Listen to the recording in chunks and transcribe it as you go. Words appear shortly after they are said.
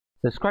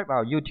Subscribe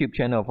our YouTube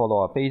channel,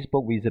 follow our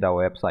Facebook, visit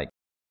our website.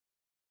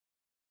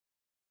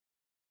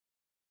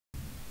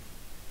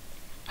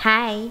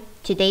 Hi,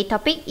 today's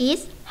topic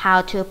is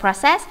how to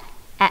process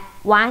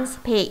advance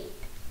pay.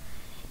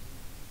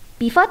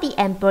 Before the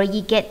employee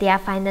get their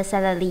final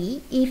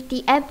salary, if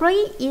the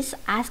employee is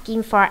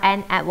asking for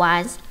an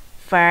advance,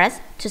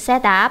 first to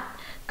set up,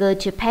 go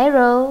to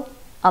payroll,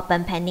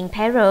 open pending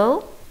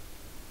payroll,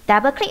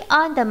 double click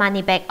on the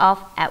money back of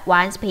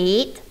advance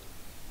paid.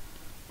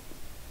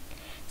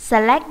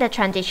 Select the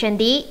transaction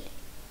date,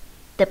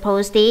 the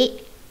post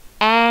date,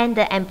 and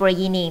the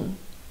employee name.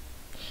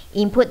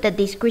 Input the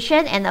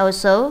description and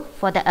also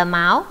for the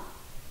amount.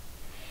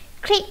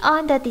 Click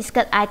on the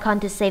discard icon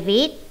to save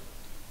it.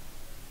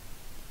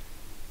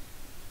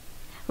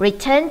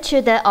 Return to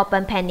the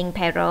open pending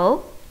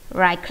payroll.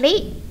 Right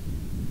click.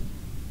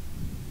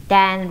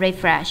 Then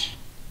refresh.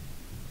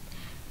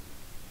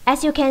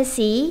 As you can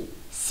see,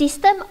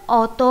 system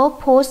auto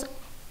post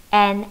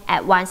an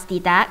advance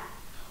deduct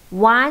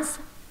once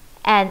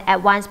an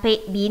advance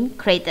paid been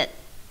created.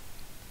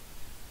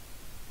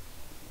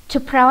 To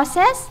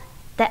process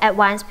the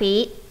advance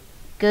paid,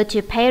 go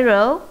to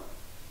payroll,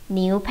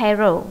 new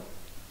payroll.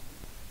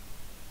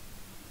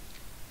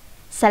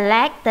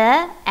 Select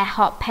the ad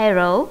hoc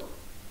payroll.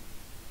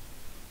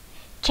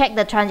 Check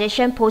the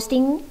transaction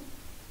posting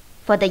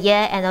for the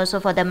year and also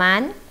for the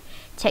month.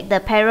 Check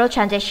the payroll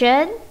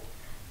transaction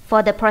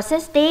for the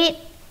process date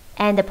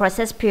and the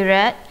process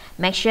period.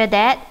 Make sure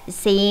that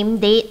same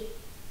date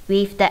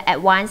with the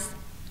advance.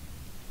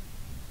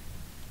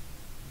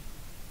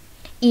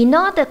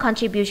 Ignore the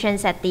contribution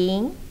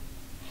setting.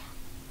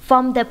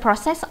 From the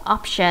process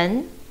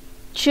option,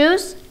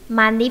 choose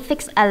monthly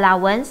fixed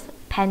allowance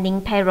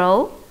pending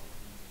payroll.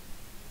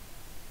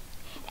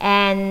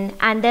 And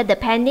under the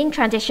pending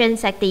transaction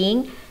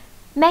setting,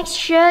 make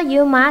sure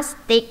you must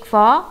tick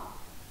for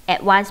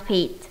advance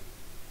paid.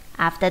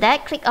 After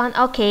that, click on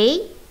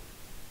OK.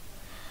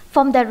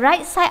 From the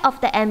right side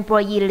of the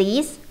employee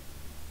list,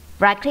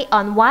 right-click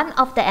on one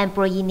of the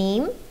employee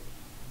name.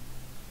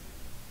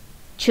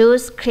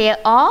 Choose Clear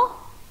All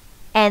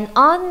and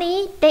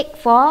only tick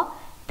for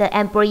the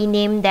employee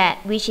name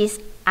which is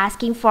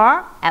asking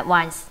for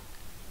advance.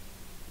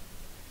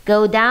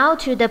 Go down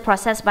to the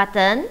Process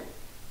button,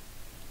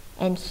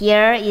 and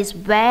here is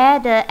where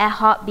the ad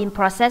hoc been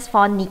processed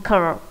for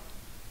nickel.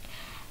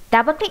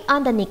 Double-click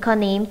on the nickel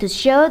name to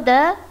show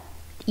the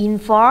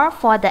info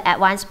for the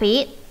advance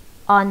paid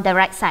on the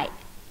right side.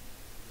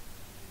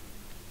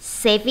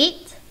 Save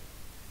it,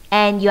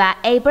 and you are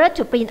able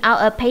to print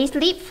out a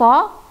payslip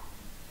for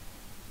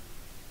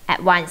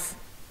advance.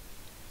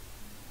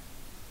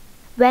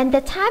 When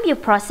the time you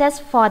process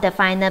for the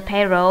final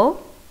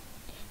payroll,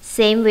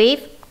 same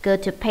with go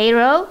to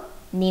payroll,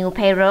 new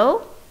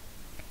payroll,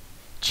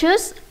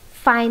 choose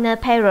final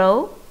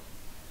payroll.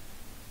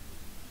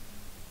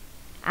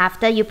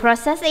 After you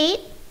process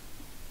it,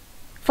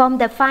 from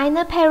the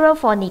final payroll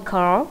for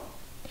nickel,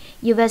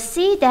 you will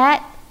see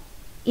that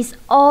it's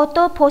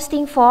auto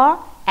posting for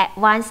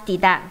advance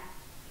deduct.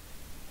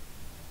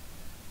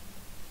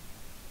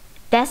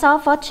 That's all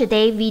for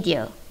today's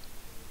video.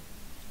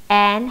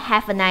 And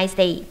have a nice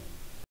day.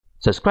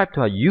 Subscribe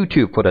to our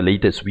YouTube for the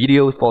latest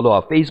videos, follow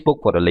our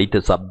Facebook for the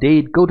latest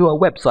update, go to our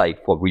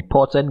website for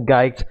reports and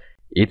guides.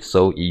 It's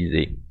so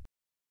easy.